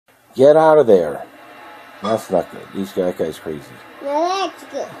Get out of there. That's not good. That guy's crazy. No, that's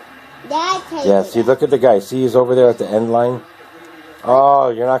good. That's yeah, see, look at the guy. See, he's over there at the end line. Oh,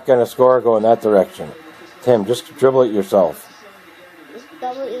 you're not going to score going that direction. Tim, just dribble it yourself. Just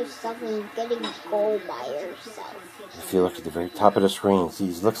dribble it yourself and get a goal by yourself. If you look at the very top of the screen, see,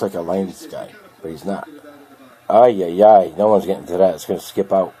 he looks like a Lions guy, but he's not. Ay, ay, ay. No one's getting to that. It's going to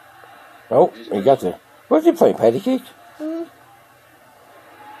skip out. Oh, he got there. What's he playing, patty cake? Mm-hmm.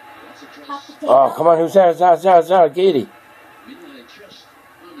 Oh, come on, who's that? Gady.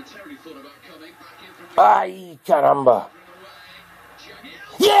 Ay, caramba.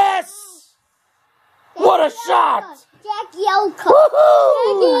 Yes! What a shot! Jagielka.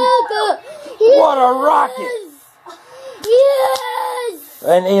 Woohoo! Yes! What a rocket! Yes!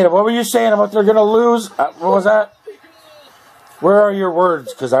 And Ada, what were you saying about they're going to lose? What was that? Where are your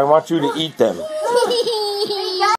words? Because I want you to eat them.